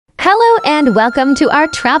and welcome to our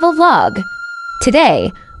travel vlog.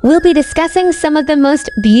 Today, we'll be discussing some of the most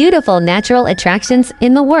beautiful natural attractions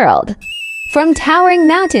in the world. From towering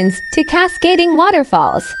mountains to cascading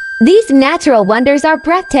waterfalls, these natural wonders are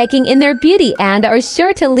breathtaking in their beauty and are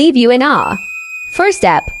sure to leave you in awe. First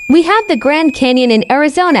up, we have the Grand Canyon in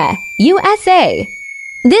Arizona, USA.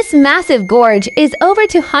 This massive gorge is over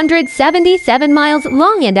 277 miles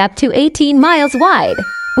long and up to 18 miles wide,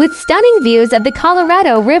 with stunning views of the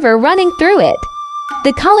Colorado River running through it.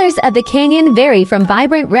 The colors of the canyon vary from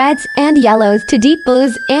vibrant reds and yellows to deep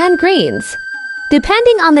blues and greens,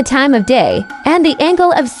 depending on the time of day and the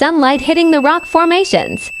angle of sunlight hitting the rock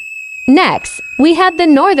formations. Next, we have the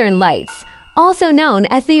Northern Lights, also known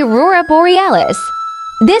as the Aurora Borealis.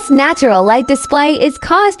 This natural light display is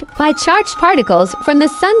caused by charged particles from the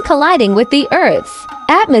sun colliding with the Earth's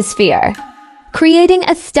atmosphere, creating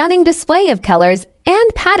a stunning display of colors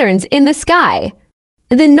and patterns in the sky.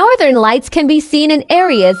 The Northern Lights can be seen in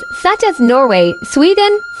areas such as Norway,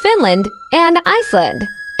 Sweden, Finland, and Iceland,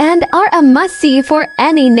 and are a must-see for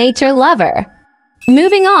any nature lover.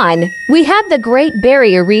 Moving on, we have the Great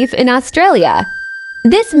Barrier Reef in Australia.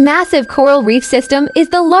 This massive coral reef system is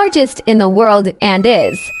the largest in the world and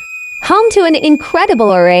is home to an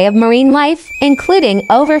incredible array of marine life, including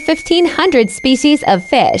over 1,500 species of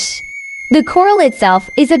fish. The coral itself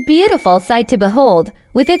is a beautiful sight to behold,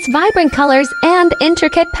 with its vibrant colors and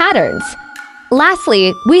intricate patterns.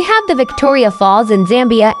 Lastly, we have the Victoria Falls in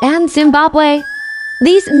Zambia and Zimbabwe.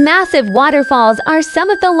 These massive waterfalls are some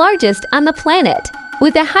of the largest on the planet,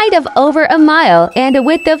 with a height of over a mile and a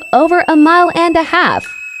width of over a mile and a half.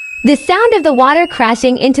 The sound of the water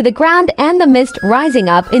crashing into the ground and the mist rising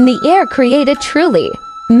up in the air create a truly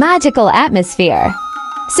magical atmosphere.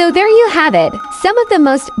 So there you have it, some of the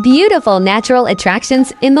most beautiful natural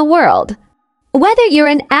attractions in the world. Whether you're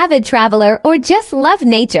an avid traveler or just love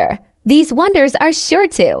nature, these wonders are sure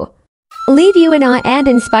to leave you in awe and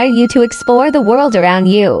inspire you to explore the world around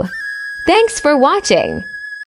you. Thanks for watching.